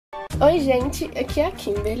Oi gente, aqui é a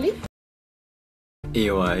Kimberlly.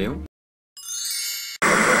 E o Aeon.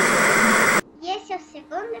 E esse é o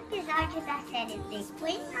segundo episódio da série The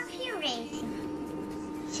Queen of Racing.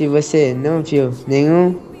 Se você não viu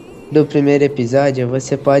nenhum do primeiro episódio,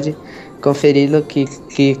 você pode conferi-lo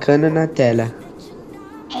clicando na tela.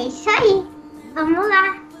 É isso aí, vamos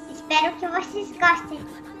lá, espero que vocês gostem.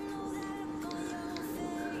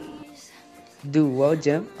 Do wall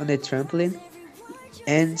jump on the trampoline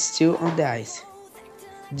and still on the ice.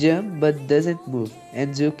 Jump but doesn't move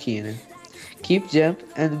and do Kina. Keep jump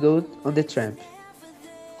and go on the tramp.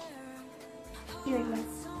 Julia.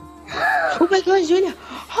 Oh my god, Julia!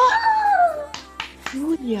 Oh!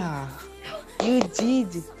 Julia! You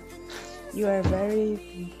did! You are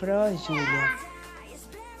very pro, Julia.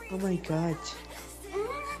 Oh my god.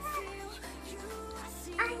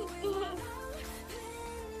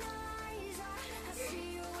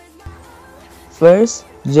 First,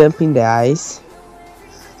 jump in the ice.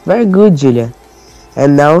 Very good, Julia.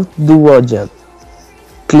 And now do wall jump.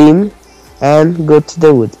 Climb and go to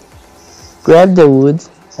the wood. Grab the wood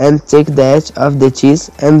and take the edge of the cheese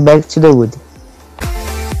and back to the wood.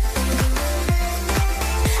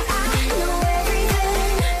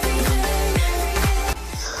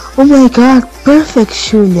 Oh my god, perfect,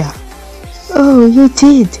 Julia. Oh, you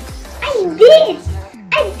did. I did!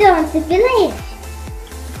 I don't believe.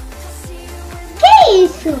 Que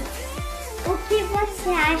isso? O que você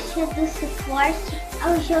acha do suporte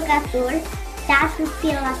ao jogador dado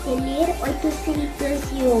pela Atelier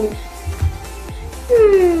 801?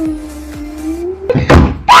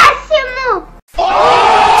 Péssimo!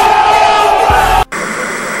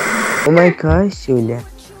 Oh my gosh, Julia.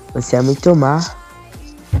 Você é muito má.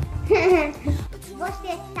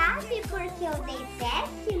 Você sabe por que eu dei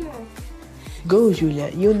péssimo? Go, Julia.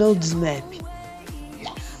 You know this map.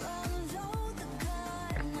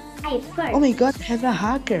 I first. Oh my god, have a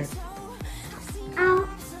hacker. Oh,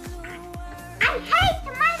 I hate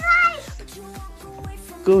my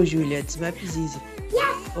life! Go, Julia. This map is easy.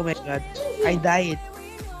 Yes! Oh my god, Easy. I died.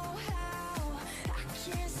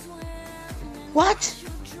 What?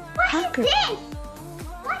 What Hacker. is this?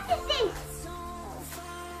 What is this?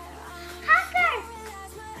 Hacker!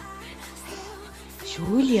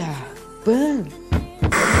 Julia, burn.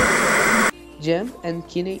 Jump and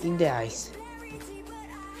kill it in the ice.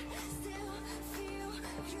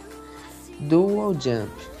 Do wall jump.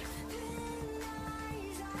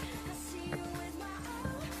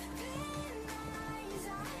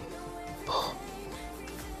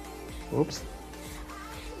 Oops.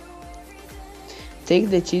 Take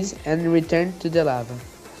the cheese and return to the lava.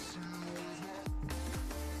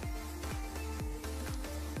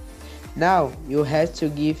 Now you have to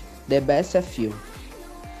give the best of you.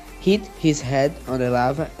 Hit his head on the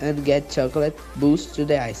lava and get chocolate boost to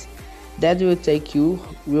the ice. That will take you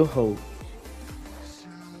real hole.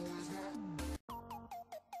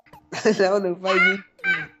 Não faz isso.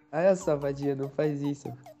 Olha só, Vadia, não faz isso.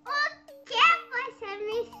 O que você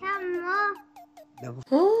me chamou? Não.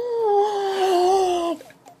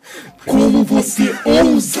 Como você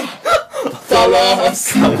ousa falar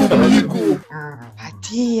assim comigo?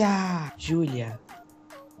 Vadia! Julia,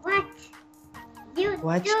 What you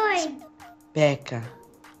What? doing? Peca.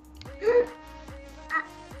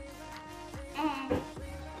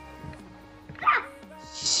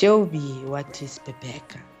 Show me what is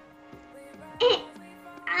Pepeca.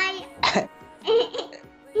 I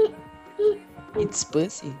It's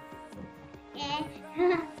pussy.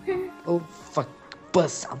 Oh fuck,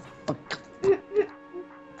 puss. Fuck.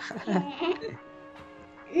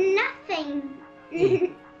 Nothing.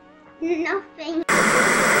 Nothing.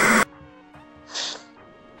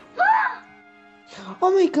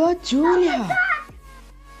 Oh my god, Julia!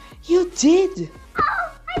 You did!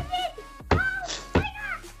 Oh, I did! Oh my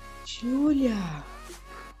god! Julia!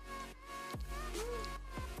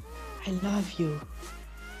 I love you.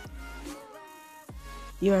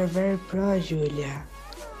 You are very pro, Julia.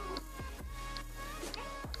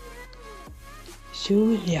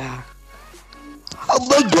 Julia! Oh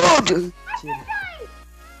my god!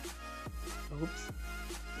 Oops.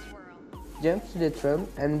 Jump to the tram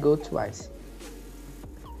and go twice.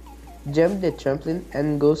 Jump the trampoline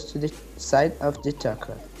and goes to the side of the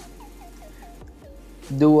chocolate.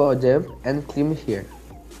 Do a jump and climb here.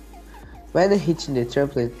 When hitting the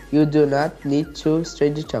trampoline, you do not need to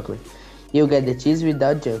straight the chocolate. You get the cheese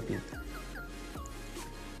without jumping.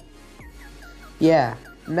 Yeah,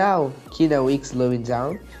 now Kina Week slowing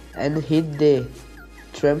down and hit the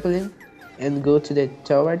trampoline and go to the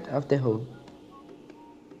toward of the hole.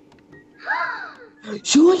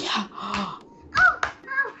 Julia!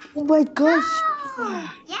 Oh my gosh!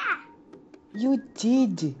 Yeah. You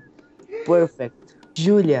did. Perfect.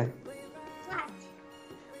 Julia, What?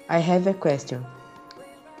 I have a question.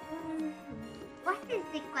 What is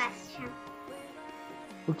the question?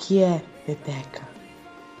 O que é pepeca?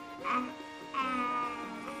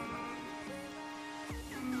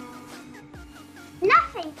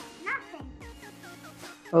 Nothing.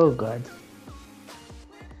 Oh God.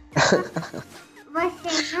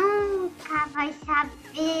 Você nunca vai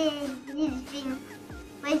saber, Lisbin.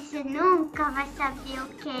 Você nunca vai saber o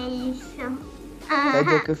que é isso. É o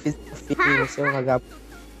dia que eu fiz o filho, seu vagabundo.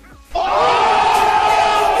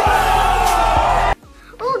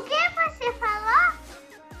 O que você falou?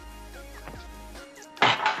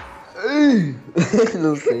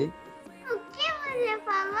 Não sei. O que você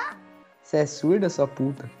falou? Você é surda, sua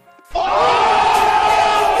puta?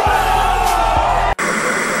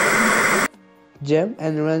 Jump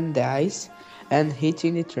and run the ice and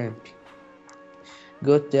hitting the tramp.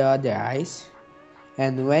 Go to the other ice,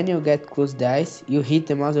 and when you get close to the ice, you hit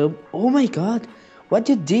the mouse. Oh my God! What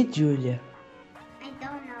you did, Julia? I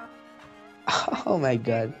don't know. Oh my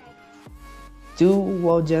God! Do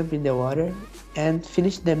wall jump in the water and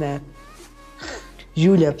finish the map.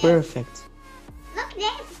 Julia, perfect. Look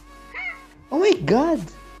this. Oh my God!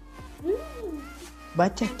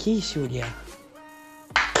 Bate aqui, Julia.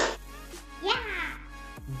 Yeah.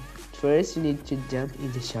 First, you need to jump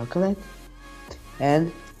in the chocolate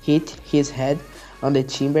and hit his head on the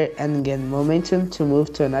timber and gain momentum to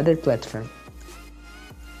move to another platform.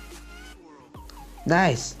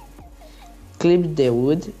 Nice! Clip the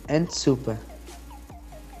wood and super.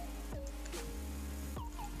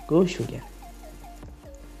 Go, Julia.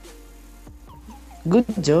 Good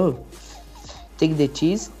job! Take the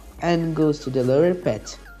cheese and goes to the lower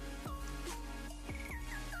pet.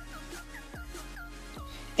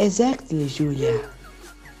 Exactly, Julia.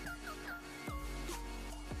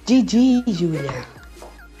 GG, Julia.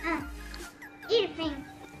 Irving,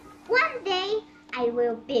 one day I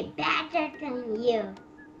will be better than you.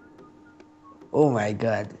 Oh my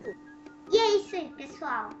God. E é isso aí,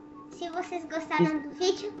 pessoal. Se vocês gostaram do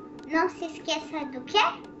vídeo, não se esqueça do quê?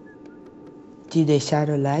 De deixar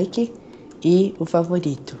o like e o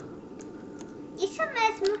favorito. Isso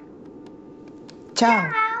mesmo. Tchau.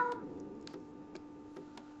 Tchau.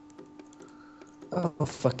 Oh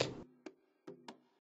fuck.